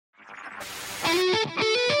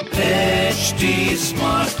HT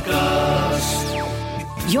Smartcast.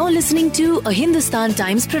 You're listening to a Hindustan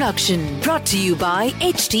Times production brought to you by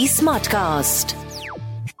HT Smartcast.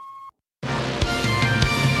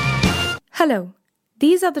 Hello,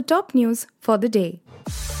 these are the top news for the day.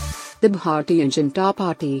 The Bharatiya Janata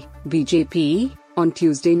Party, BJP, on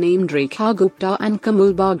Tuesday named Rekha Gupta and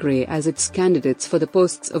Kamul Bagre as its candidates for the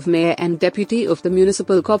posts of Mayor and Deputy of the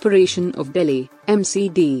Municipal Corporation of Delhi,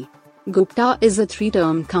 MCD. Gupta is a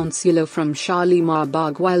three-term councillor from Shalimar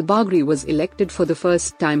Bagh while Bagre was elected for the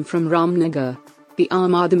first time from Ramnagar. The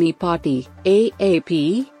Aam Aadmi Party,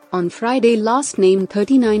 AAP, on Friday last named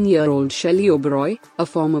 39-year-old Shelly Oberoi, a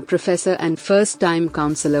former professor and first-time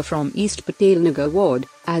councillor from East Patel Nagar ward,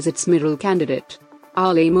 as its mayoral candidate.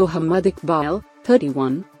 Ali Mohammad Iqbal,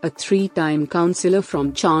 31, a three-time councillor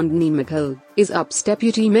from Chandni Mahal, is UP's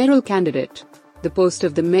deputy mayoral candidate. The post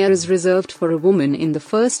of the mayor is reserved for a woman in the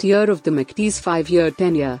first year of the MCD's 5-year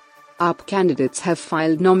tenure. UP candidates have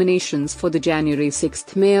filed nominations for the January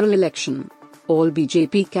 6 mayoral election. All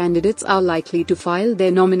BJP candidates are likely to file their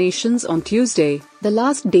nominations on Tuesday, the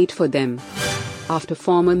last date for them. After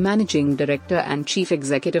former Managing Director and Chief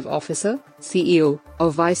Executive Officer, CEO,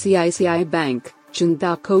 of ICICI Bank,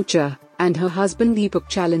 Chinta Kochar, and her husband Deepak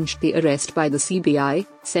challenged the arrest by the CBI,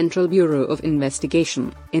 Central Bureau of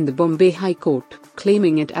Investigation, in the Bombay High Court,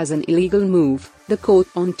 claiming it as an illegal move, the court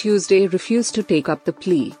on Tuesday refused to take up the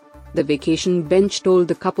plea. The vacation bench told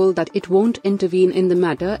the couple that it won't intervene in the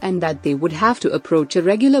matter and that they would have to approach a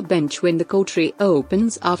regular bench when the court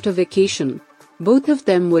reopens after vacation. Both of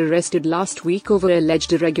them were arrested last week over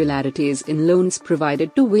alleged irregularities in loans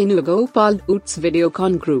provided to Venugopal Dutt's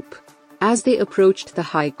Videocon group. As they approached the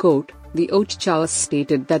High Court, the Ochchas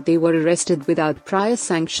stated that they were arrested without prior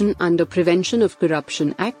sanction under Prevention of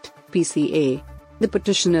Corruption Act, PCA. The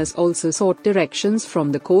petitioners also sought directions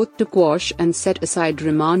from the court to quash and set aside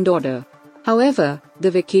remand order. However,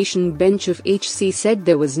 the vacation bench of HC said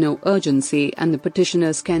there was no urgency and the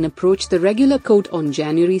petitioners can approach the regular court on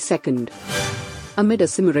January 2. Amid a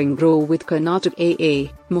simmering row with Karnataka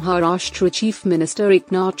AA, Maharashtra Chief Minister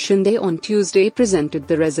Eknath Shinde on Tuesday presented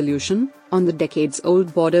the resolution on the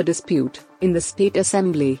decades-old border dispute in the State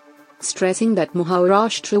Assembly, stressing that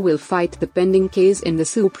Maharashtra will fight the pending case in the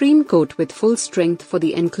Supreme Court with full strength for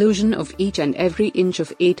the inclusion of each and every inch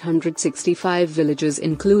of 865 villages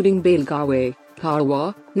including Belgawe,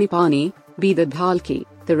 Karwa, Nipani, Bidadhalki.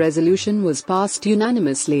 The resolution was passed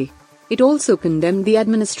unanimously. It also condemned the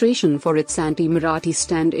administration for its anti-Marathi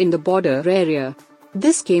stand in the border area.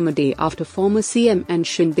 This came a day after former CM and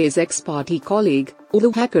Shinde's ex-party colleague,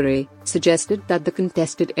 Uddhav Thackeray, suggested that the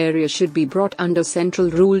contested area should be brought under central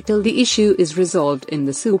rule till the issue is resolved in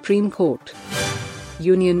the Supreme Court.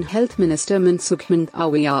 Union Health Minister Mansukh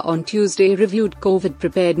Mandaviya on Tuesday reviewed COVID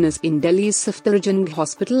preparedness in Delhi's Safdarjung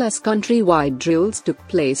Hospital as countrywide drills took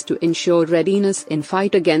place to ensure readiness in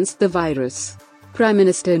fight against the virus. Prime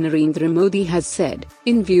Minister Narendra Modi has said,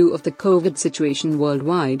 in view of the COVID situation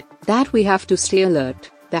worldwide, that we have to stay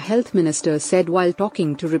alert, the health minister said while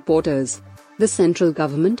talking to reporters. The central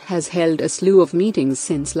government has held a slew of meetings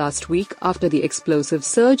since last week after the explosive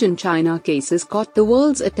surge in China cases caught the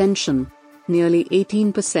world's attention. Nearly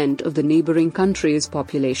 18% of the neighboring country's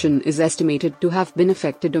population is estimated to have been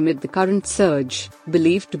affected amid the current surge,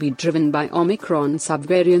 believed to be driven by Omicron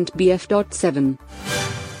subvariant BF.7.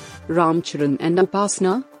 Ram Charan and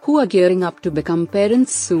Upasana, who are gearing up to become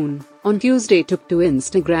parents soon, on Tuesday took to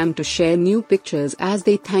Instagram to share new pictures as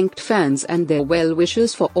they thanked fans and their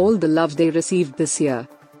well-wishers for all the love they received this year.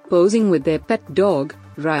 Posing with their pet dog,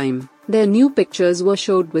 Rhyme, their new pictures were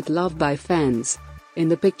showed with love by fans. In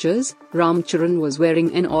the pictures, Ram Charan was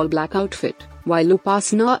wearing an all-black outfit, while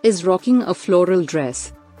Upasana is rocking a floral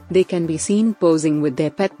dress. They can be seen posing with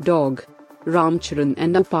their pet dog. Ram Charan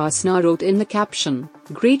and Upasana wrote in the caption,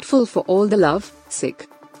 "Grateful for all the love, Sikh."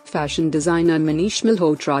 Fashion designer Manish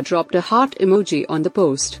Malhotra dropped a heart emoji on the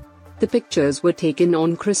post. The pictures were taken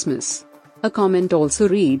on Christmas. A comment also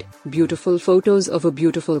read, "Beautiful photos of a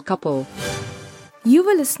beautiful couple." You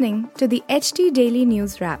were listening to the HT Daily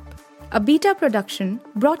News Wrap, a beta production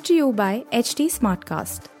brought to you by HT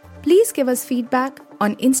Smartcast. Please give us feedback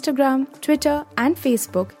on Instagram, Twitter and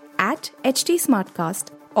Facebook at HT Smartcast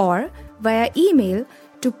or via email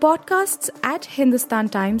to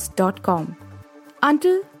podcasts@hindustantimes.com.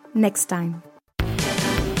 Until next time.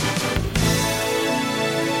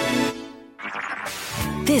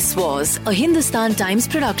 This was a Hindustan Times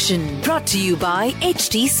production brought to you by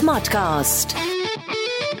HT Smartcast.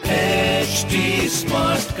 HT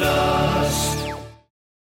Smartcast.